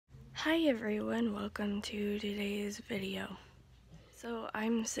Hi everyone, welcome to today's video. So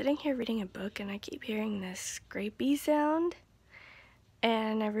I'm sitting here reading a book and I keep hearing this scrapey sound,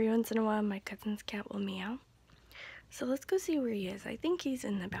 and every once in a while my cousin's cat will meow. So let's go see where he is. I think he's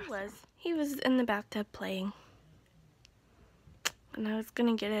in the bathroom. He was in the bathtub playing. And I was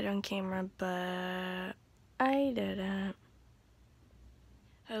gonna get it on camera, but I didn't.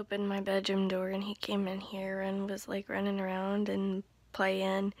 I opened my bedroom door and he came in here and was like running around and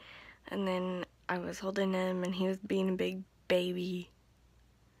playing. And then I was holding him and he was being a big baby.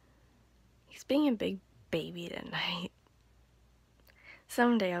 He's being a big baby tonight.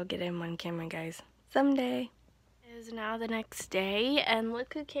 Someday I'll get him on camera, guys. Someday. It is now the next day and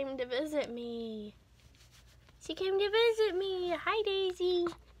look who came to visit me. She came to visit me. Hi, Daisy.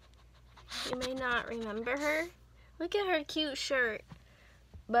 You may not remember her. Look at her cute shirt.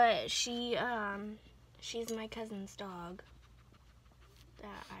 But she's my cousin's dog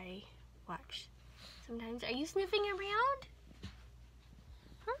that I watch sometimes. Are you sniffing around?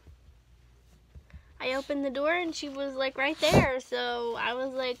 Huh? I opened the door and she was like right there, so I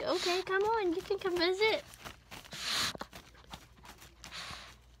was like, okay, come on, you can come visit.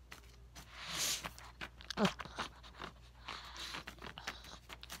 Oh.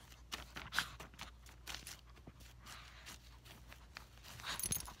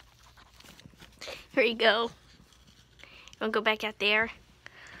 Here you go. You wanna go back out there?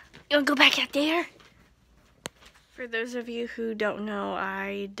 You wanna go back out there? For those of you who don't know,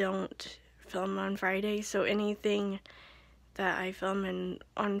 I don't film on Friday, so anything that I film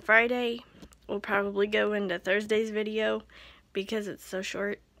on Friday will probably go into Thursday's video because it's so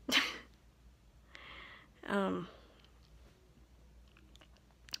short.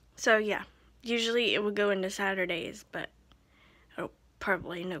 So yeah, usually it will go into Saturdays, but it'll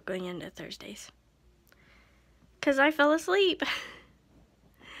probably end up going into Thursdays. Because I fell asleep.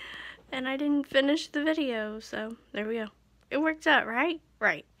 And I didn't finish the video, so there we go. It works out, right?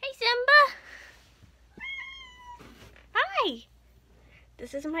 Right. Hey, Simba! Hi!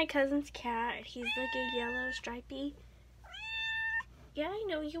 This is my cousin's cat. He's like a yellow stripey. Yeah, I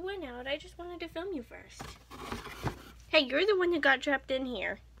know, you went out. I just wanted to film you first. Hey, you're the one who got trapped in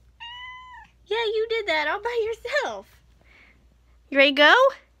here. Yeah, you did that all by yourself. You ready to go?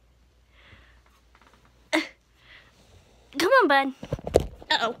 Come on, bud.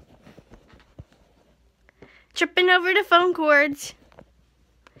 Uh-oh. Tripping over the phone cords.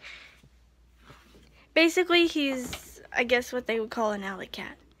 Basically, he's, I guess, what they would call an alley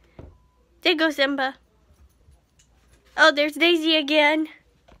cat. There you go, Simba. Oh, there's Daisy again.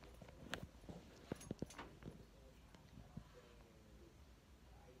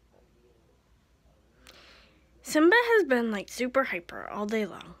 Simba has been like super hyper all day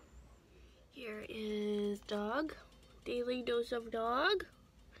long. Here is dog. Daily dose of dog.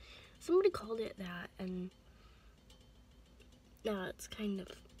 Somebody called it that, and now it's kind of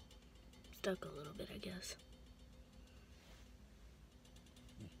stuck a little bit, I guess.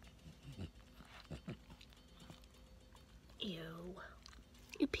 Ew.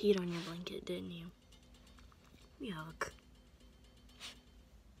 You peed on your blanket, didn't you? Yuck.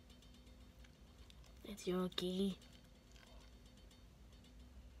 It's yucky.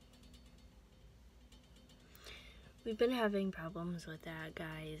 We've been having problems with that,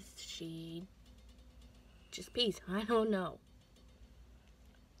 guys. She just pees. I don't know.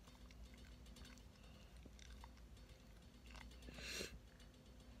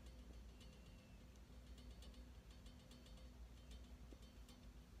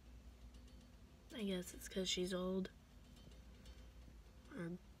 I guess it's because she's old.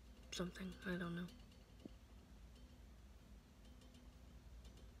 Or something. I don't know.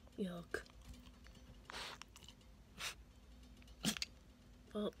 Yuck.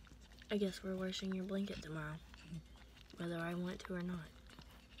 Well, I guess we're washing your blanket tomorrow. Whether I want to or not.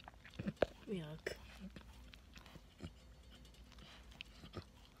 Yuck.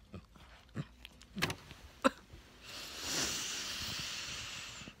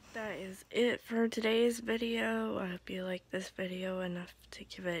 That is it for today's video. I hope you liked this video enough to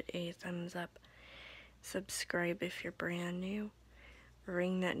give it a thumbs up. Subscribe if you're brand new.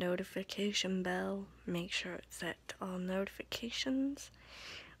 Ring that notification bell. Make sure it's set to all notifications.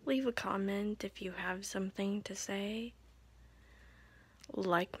 Leave a comment if you have something to say.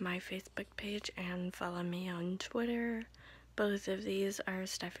 Like my Facebook page and follow me on Twitter. Both of these are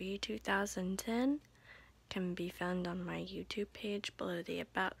Steffi2010. Can be found on my YouTube page below the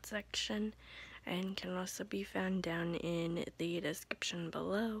About section, and can also be found down in the description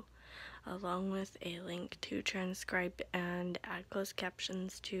below, along with a link to transcribe and add closed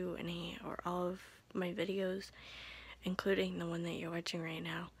captions to any or all of my videos, including the one that you're watching right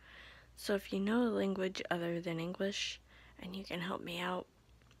now. So if you know a language other than English and you can help me out,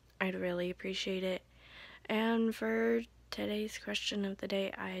 I'd really appreciate it. And for today's question of the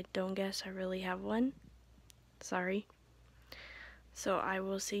day, I don't guess I really have one. Sorry. So I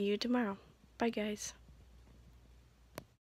will see you tomorrow. Bye, guys.